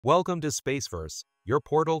Welcome to Spaceverse, your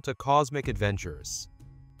portal to cosmic adventures.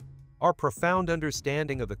 Our profound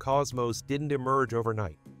understanding of the cosmos didn't emerge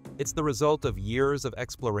overnight. It's the result of years of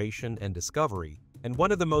exploration and discovery, and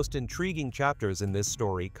one of the most intriguing chapters in this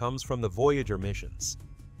story comes from the Voyager missions.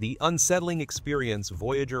 The unsettling experience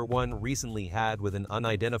Voyager 1 recently had with an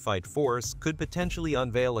unidentified force could potentially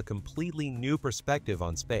unveil a completely new perspective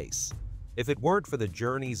on space. If it weren't for the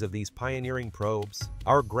journeys of these pioneering probes,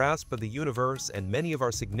 our grasp of the universe and many of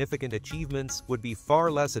our significant achievements would be far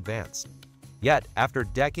less advanced. Yet, after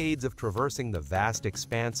decades of traversing the vast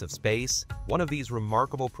expanse of space, one of these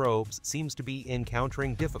remarkable probes seems to be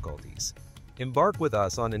encountering difficulties. Embark with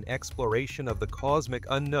us on an exploration of the cosmic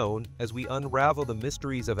unknown as we unravel the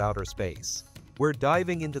mysteries of outer space. We're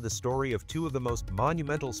diving into the story of two of the most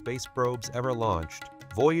monumental space probes ever launched,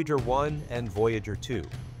 Voyager 1 and Voyager 2.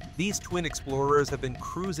 These twin explorers have been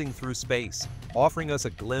cruising through space, offering us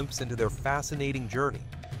a glimpse into their fascinating journey.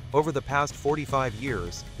 Over the past 45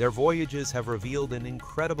 years, their voyages have revealed an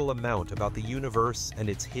incredible amount about the universe and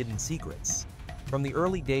its hidden secrets. From the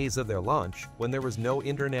early days of their launch, when there was no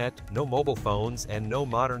internet, no mobile phones, and no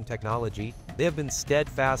modern technology, they have been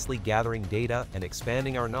steadfastly gathering data and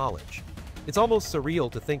expanding our knowledge. It's almost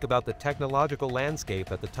surreal to think about the technological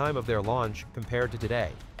landscape at the time of their launch compared to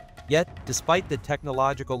today. Yet, despite the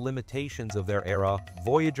technological limitations of their era,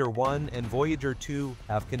 Voyager 1 and Voyager 2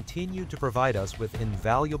 have continued to provide us with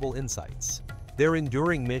invaluable insights. Their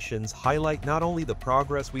enduring missions highlight not only the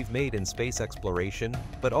progress we've made in space exploration,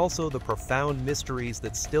 but also the profound mysteries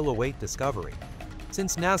that still await discovery.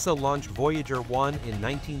 Since NASA launched Voyager 1 in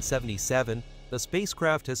 1977, the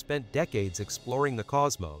spacecraft has spent decades exploring the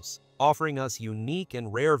cosmos, offering us unique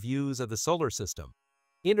and rare views of the solar system.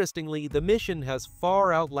 Interestingly, the mission has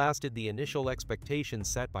far outlasted the initial expectations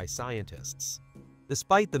set by scientists.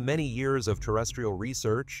 Despite the many years of terrestrial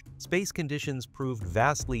research, space conditions proved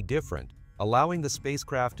vastly different, allowing the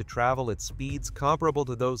spacecraft to travel at speeds comparable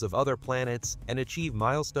to those of other planets and achieve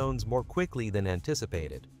milestones more quickly than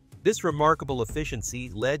anticipated. This remarkable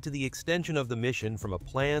efficiency led to the extension of the mission from a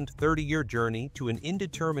planned 30-year journey to an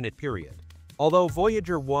indeterminate period. Although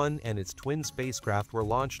Voyager 1 and its twin spacecraft were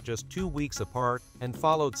launched just 2 weeks apart and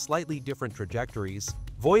followed slightly different trajectories,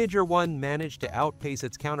 Voyager 1 managed to outpace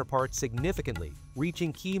its counterparts significantly,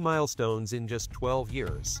 reaching key milestones in just 12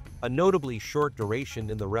 years, a notably short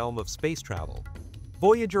duration in the realm of space travel.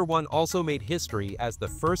 Voyager 1 also made history as the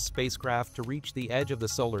first spacecraft to reach the edge of the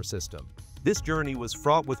solar system. This journey was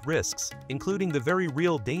fraught with risks, including the very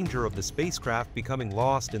real danger of the spacecraft becoming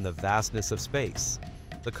lost in the vastness of space.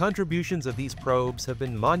 The contributions of these probes have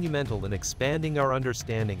been monumental in expanding our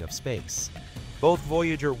understanding of space. Both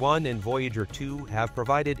Voyager 1 and Voyager 2 have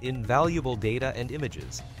provided invaluable data and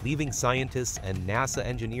images, leaving scientists and NASA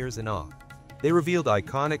engineers in awe. They revealed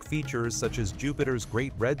iconic features such as Jupiter's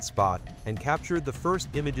Great Red Spot and captured the first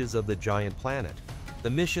images of the giant planet. The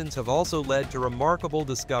missions have also led to remarkable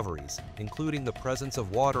discoveries, including the presence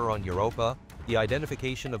of water on Europa, the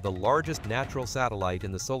identification of the largest natural satellite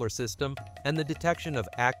in the solar system, and the detection of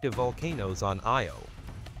active volcanoes on Io.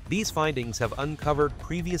 These findings have uncovered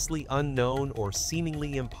previously unknown or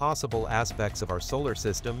seemingly impossible aspects of our solar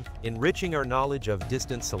system, enriching our knowledge of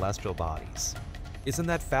distant celestial bodies. Isn't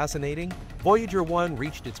that fascinating? Voyager 1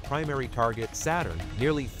 reached its primary target, Saturn,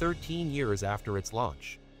 nearly 13 years after its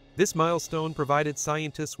launch. This milestone provided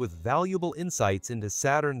scientists with valuable insights into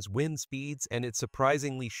Saturn's wind speeds and its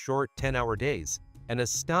surprisingly short 10-hour days, an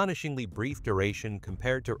astonishingly brief duration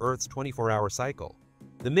compared to Earth's 24-hour cycle.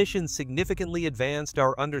 The mission significantly advanced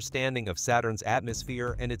our understanding of Saturn's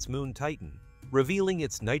atmosphere and its moon Titan, revealing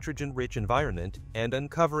its nitrogen-rich environment and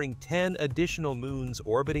uncovering 10 additional moons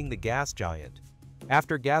orbiting the gas giant.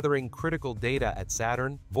 After gathering critical data at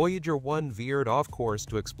Saturn, Voyager 1 veered off course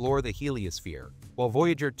to explore the heliosphere, while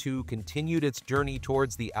Voyager 2 continued its journey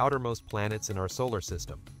towards the outermost planets in our solar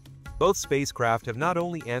system. Both spacecraft have not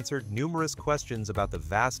only answered numerous questions about the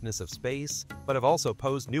vastness of space, but have also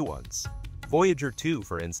posed new ones. Voyager 2,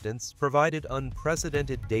 for instance, provided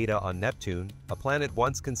unprecedented data on Neptune, a planet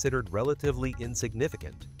once considered relatively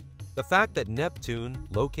insignificant. The fact that Neptune,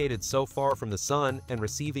 located so far from the Sun and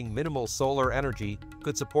receiving minimal solar energy,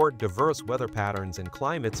 could support diverse weather patterns and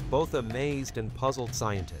climates both amazed and puzzled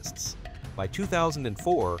scientists. By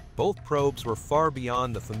 2004, both probes were far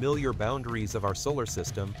beyond the familiar boundaries of our solar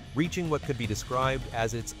system, reaching what could be described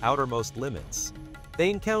as its outermost limits. They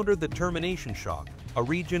encountered the termination shock, a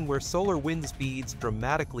region where solar wind speeds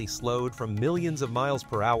dramatically slowed from millions of miles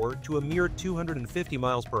per hour to a mere 250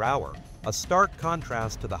 miles per hour, a stark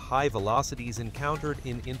contrast to the high velocities encountered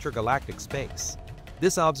in intergalactic space.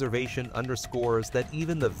 This observation underscores that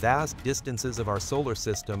even the vast distances of our solar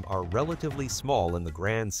system are relatively small in the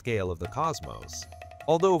grand scale of the cosmos.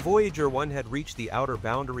 Although Voyager 1 had reached the outer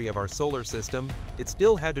boundary of our solar system, it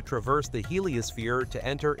still had to traverse the heliosphere to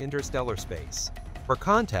enter interstellar space. For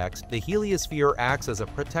context, the heliosphere acts as a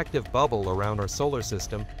protective bubble around our solar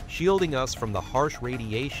system, shielding us from the harsh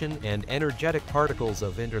radiation and energetic particles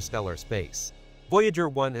of interstellar space. Voyager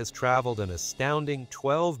 1 has traveled an astounding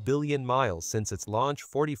 12 billion miles since its launch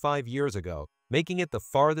 45 years ago, making it the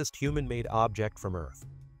farthest human-made object from Earth.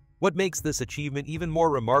 What makes this achievement even more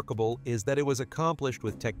remarkable is that it was accomplished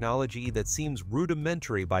with technology that seems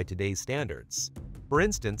rudimentary by today's standards. For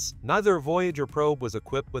instance, neither Voyager probe was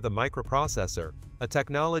equipped with a microprocessor, a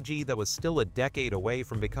technology that was still a decade away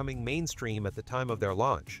from becoming mainstream at the time of their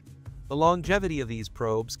launch. The longevity of these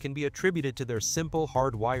probes can be attributed to their simple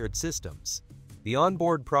hardwired systems. The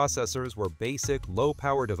onboard processors were basic,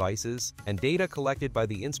 low-power devices, and data collected by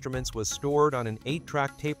the instruments was stored on an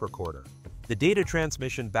 8-track tape recorder. The data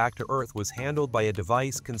transmission back to Earth was handled by a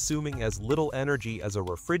device consuming as little energy as a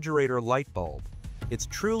refrigerator light bulb. It's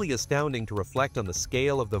truly astounding to reflect on the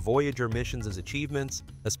scale of the Voyager mission's achievements,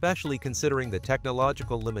 especially considering the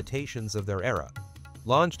technological limitations of their era.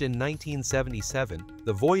 Launched in 1977,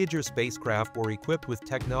 the Voyager spacecraft were equipped with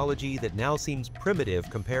technology that now seems primitive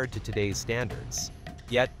compared to today's standards.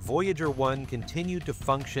 Yet, Voyager 1 continued to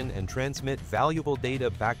function and transmit valuable data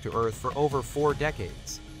back to Earth for over 4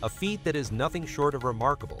 decades, a feat that is nothing short of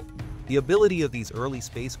remarkable. The ability of these early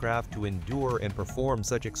spacecraft to endure and perform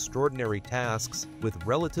such extraordinary tasks with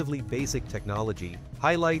relatively basic technology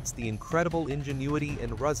highlights the incredible ingenuity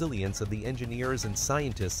and resilience of the engineers and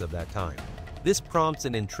scientists of that time. This prompts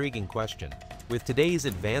an intriguing question. With today's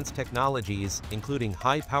advanced technologies, including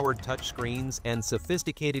high-powered touchscreens and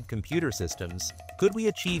sophisticated computer systems, could we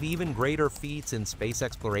achieve even greater feats in space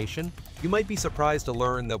exploration? You might be surprised to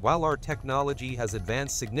learn that while our technology has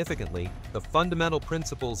advanced significantly, the fundamental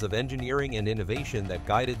principles of engineering and innovation that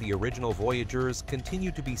guided the original Voyagers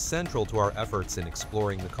continue to be central to our efforts in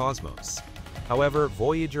exploring the cosmos. However,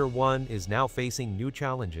 Voyager 1 is now facing new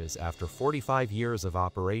challenges after 45 years of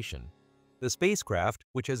operation. The spacecraft,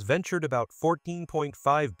 which has ventured about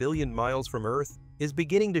 14.5 billion miles from Earth, is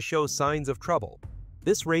beginning to show signs of trouble.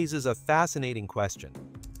 This raises a fascinating question.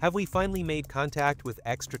 Have we finally made contact with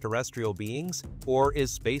extraterrestrial beings, or is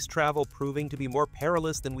space travel proving to be more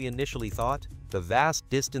perilous than we initially thought? The vast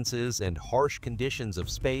distances and harsh conditions of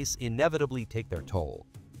space inevitably take their toll.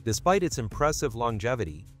 Despite its impressive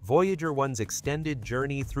longevity, Voyager 1's extended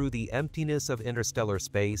journey through the emptiness of interstellar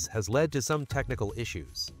space has led to some technical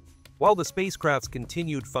issues. While the spacecraft's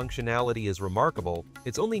continued functionality is remarkable,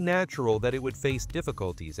 it's only natural that it would face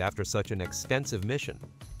difficulties after such an extensive mission.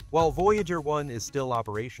 While Voyager 1 is still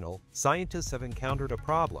operational, scientists have encountered a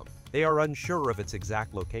problem. They are unsure of its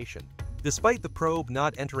exact location. Despite the probe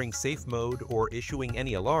not entering safe mode or issuing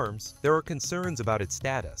any alarms, there are concerns about its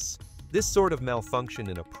status. This sort of malfunction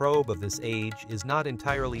in a probe of this age is not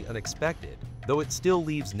entirely unexpected, though it still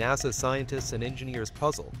leaves NASA scientists and engineers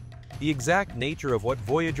puzzled. The exact nature of what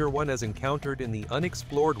Voyager 1 has encountered in the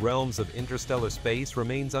unexplored realms of interstellar space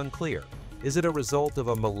remains unclear. Is it a result of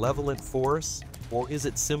a malevolent force, or is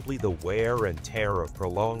it simply the wear and tear of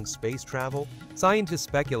prolonged space travel? Scientists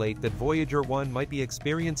speculate that Voyager 1 might be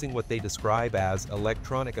experiencing what they describe as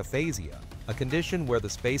electronic aphasia, a condition where the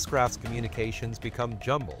spacecraft's communications become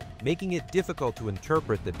jumbled, making it difficult to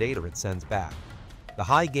interpret the data it sends back. The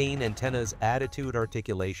high-gain antenna's attitude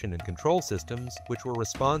articulation and control systems, which were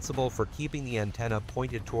responsible for keeping the antenna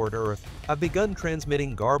pointed toward Earth, have begun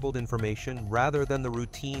transmitting garbled information rather than the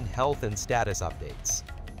routine health and status updates.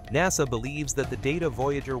 NASA believes that the data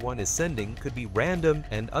Voyager 1 is sending could be random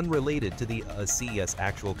and unrelated to the ASIA's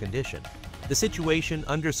actual condition. The situation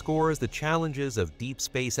underscores the challenges of deep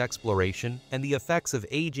space exploration and the effects of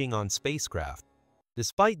aging on spacecraft.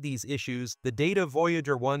 Despite these issues, the data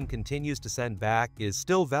Voyager 1 continues to send back is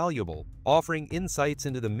still valuable, offering insights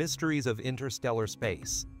into the mysteries of interstellar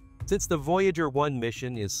space. Since the Voyager 1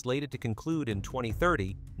 mission is slated to conclude in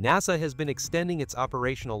 2030, NASA has been extending its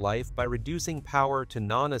operational life by reducing power to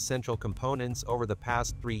non-essential components over the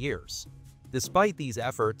past 3 years. Despite these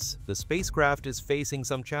efforts, the spacecraft is facing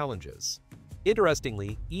some challenges.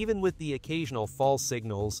 Interestingly, even with the occasional false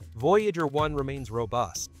signals, Voyager 1 remains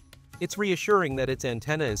robust. It's reassuring that its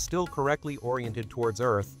antenna is still correctly oriented towards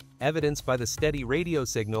Earth, evidenced by the steady radio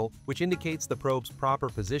signal, which indicates the probe's proper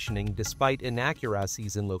positioning despite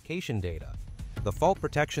inaccuracies in location data. The fault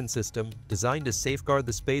protection system, designed to safeguard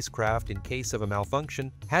the spacecraft in case of a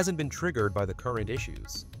malfunction, hasn't been triggered by the current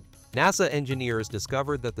issues. NASA engineers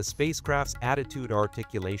discovered that the spacecraft's attitude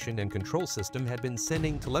articulation and control system had been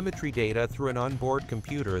sending telemetry data through an onboard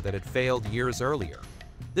computer that had failed years earlier.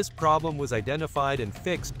 This problem was identified and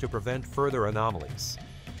fixed to prevent further anomalies.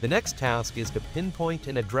 The next task is to pinpoint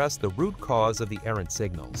and address the root cause of the errant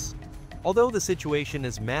signals. Although the situation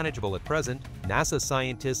is manageable at present, NASA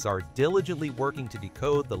scientists are diligently working to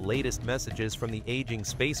decode the latest messages from the aging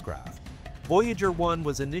spacecraft. Voyager 1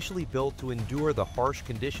 was initially built to endure the harsh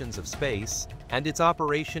conditions of space, and its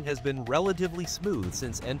operation has been relatively smooth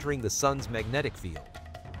since entering the Sun's magnetic field.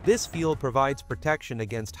 This field provides protection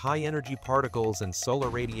against high-energy particles and solar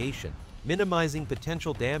radiation, minimizing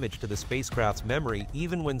potential damage to the spacecraft's memory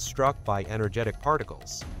even when struck by energetic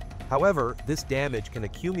particles. However, this damage can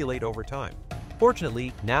accumulate over time.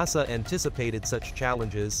 Fortunately, NASA anticipated such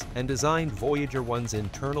challenges and designed Voyager 1's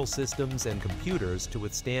internal systems and computers to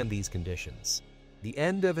withstand these conditions. The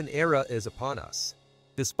end of an era is upon us.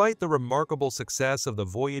 Despite the remarkable success of the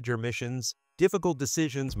Voyager missions, difficult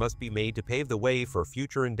decisions must be made to pave the way for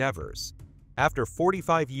future endeavors. After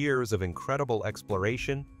 45 years of incredible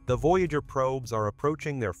exploration, the Voyager probes are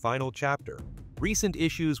approaching their final chapter. Recent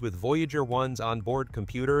issues with Voyager 1's onboard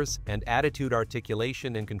computers and attitude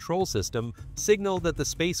articulation and control system signal that the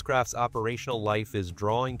spacecraft's operational life is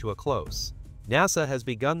drawing to a close. NASA has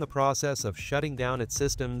begun the process of shutting down its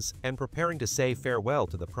systems and preparing to say farewell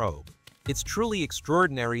to the probe. It's truly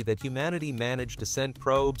extraordinary that humanity managed to send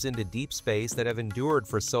probes into deep space that have endured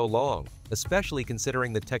for so long, especially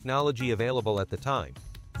considering the technology available at the time.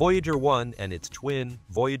 Voyager 1 and its twin,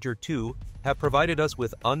 Voyager 2, have provided us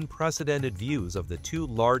with unprecedented views of the two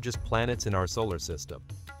largest planets in our solar system.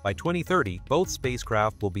 By 2030, both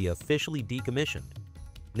spacecraft will be officially decommissioned.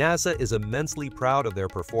 NASA is immensely proud of their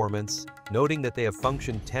performance, noting that they have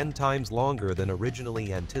functioned 10 times longer than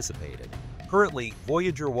originally anticipated. Currently,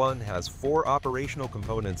 Voyager 1 has 4 operational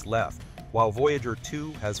components left, while Voyager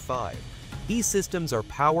 2 has 5. These systems are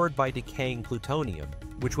powered by decaying plutonium,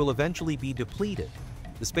 which will eventually be depleted.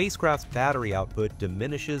 The spacecraft's battery output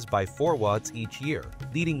diminishes by 4 watts each year,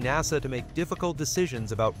 leading NASA to make difficult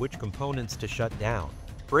decisions about which components to shut down.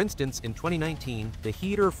 For instance, in 2019, the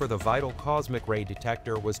heater for the vital cosmic ray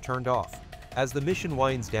detector was turned off. As the mission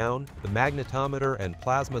winds down, the magnetometer and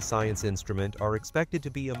plasma science instrument are expected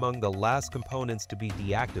to be among the last components to be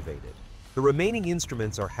deactivated. The remaining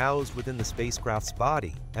instruments are housed within the spacecraft's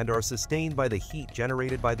body and are sustained by the heat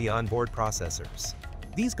generated by the onboard processors.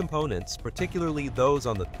 These components, particularly those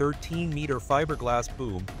on the 13-meter fiberglass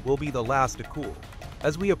boom, will be the last to cool.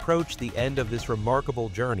 As we approach the end of this remarkable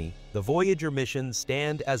journey, the Voyager missions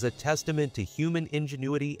stand as a testament to human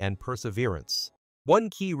ingenuity and perseverance. One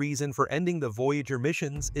key reason for ending the Voyager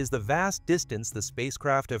missions is the vast distance the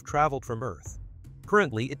spacecraft have traveled from Earth.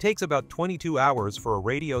 Currently, it takes about 22 hours for a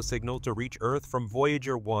radio signal to reach Earth from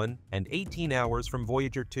Voyager 1 and 18 hours from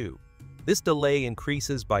Voyager 2. This delay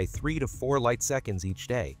increases by 3 to 4 light seconds each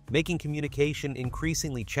day, making communication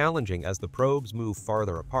increasingly challenging as the probes move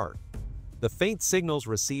farther apart. The faint signals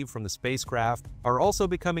received from the spacecraft are also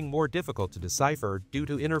becoming more difficult to decipher due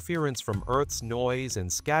to interference from Earth's noise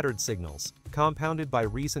and scattered signals, compounded by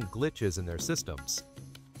recent glitches in their systems.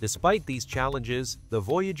 Despite these challenges, the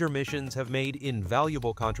Voyager missions have made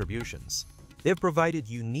invaluable contributions. They've provided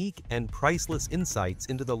unique and priceless insights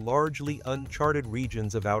into the largely uncharted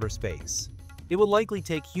regions of outer space. It will likely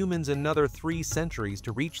take humans another 3 centuries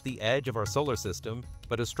to reach the edge of our solar system,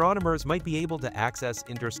 but astronomers might be able to access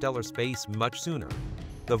interstellar space much sooner.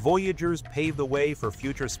 The Voyagers pave the way for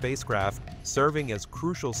future spacecraft, serving as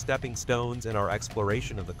crucial stepping stones in our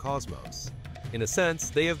exploration of the cosmos. In a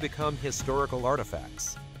sense, they have become historical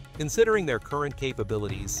artifacts. Considering their current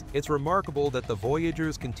capabilities, it's remarkable that the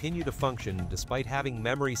Voyagers continue to function despite having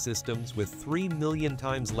memory systems with 3 million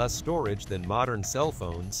times less storage than modern cell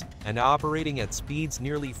phones and operating at speeds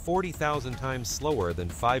nearly 40,000 times slower than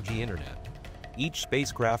 5G internet. Each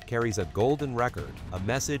spacecraft carries a golden record, a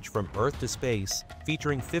message from Earth to space,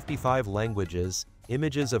 featuring 55 languages,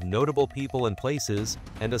 images of notable people and places,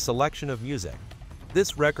 and a selection of music.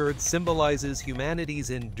 This record symbolizes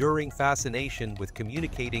humanity's enduring fascination with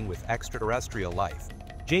communicating with extraterrestrial life.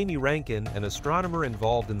 Jamie Rankin, an astronomer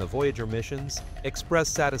involved in the Voyager missions,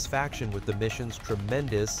 expressed satisfaction with the mission's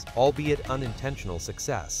tremendous, albeit unintentional,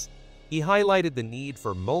 success. He highlighted the need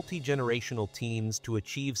for multi-generational teams to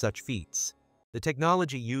achieve such feats. The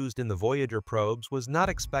technology used in the Voyager probes was not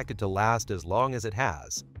expected to last as long as it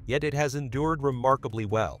has, yet it has endured remarkably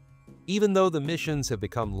well. Even though the missions have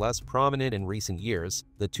become less prominent in recent years,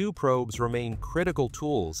 the 2 probes remain critical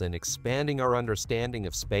tools in expanding our understanding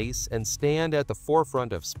of space and stand at the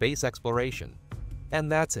forefront of space exploration.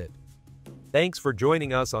 And that's it. Thanks for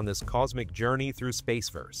joining us on this cosmic journey through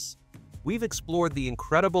Spaceverse. We've explored the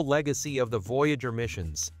incredible legacy of the Voyager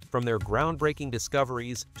missions, from their groundbreaking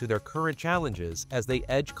discoveries to their current challenges as they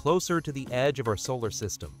edge closer to the edge of our solar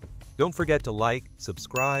system. Don't forget to like,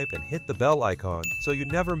 subscribe, and hit the bell icon so you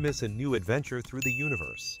never miss a new adventure through the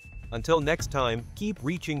universe. Until next time, keep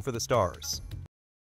reaching for the stars.